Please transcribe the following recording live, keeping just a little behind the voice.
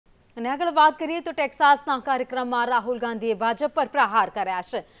અને આગળ વાત કરીએ તો ટેક્સાસના કાર્યક્રમમાં રાહુલ ગાંધીએ ભાજપ પર પ્રહાર કર્યા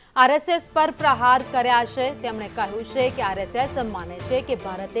છે. RSS પર પ્રહાર કર્યા છે. તેમણે કહ્યું છે કે RSS માને છે કે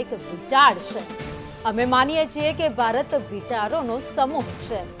ભારત એક વિચાર છે. અમે માનીએ છીએ કે ભારત વિચારોનો સમૂહ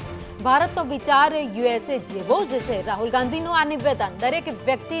છે. ભારતનો વિચાર USA જેવો જ છે. રાહુલ ગાંધીનું આ નિવેદન દરેક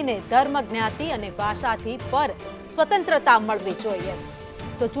વ્યક્તિને ધર્મ, જ્ઞાતિ અને ભાષાથી પર સ્વતંત્રતા મળવી જોઈએ.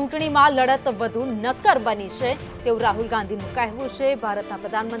 તો ચૂંટણીમાં લડત વધુ નક્કર બની છે તેવું રાહુલ ગાંધીનું કહેવું છે. ભારતના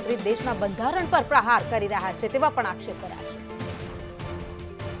પ્રધાનમંત્રી દેશના બંધારણ પર પ્રહાર કરી રહ્યા છે તેવા પણ આક્ષેપ કર્યા છે.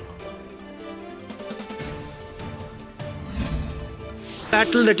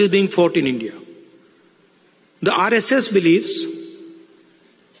 Battle that is being fought in India. The RSS believes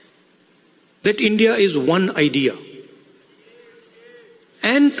that India is one idea.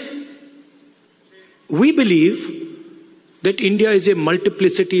 And we believe that India is a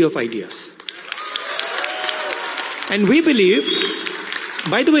multiplicity of ideas. And we believe,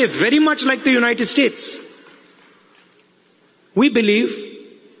 by the way, very much like the United States, we believe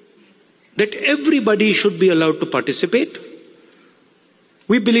that everybody should be allowed to participate.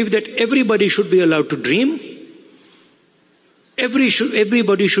 We believe that everybody should be allowed to dream.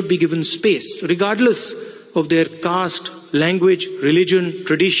 Everybody should be given space, regardless of their caste, language, religion,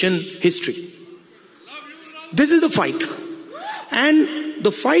 tradition, history. This is the fight. And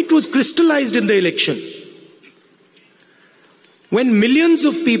the fight was crystallized in the election, when millions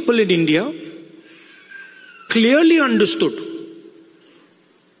of people in India clearly understood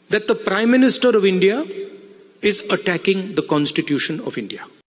that the Prime Minister of India is attacking the Constitution of India.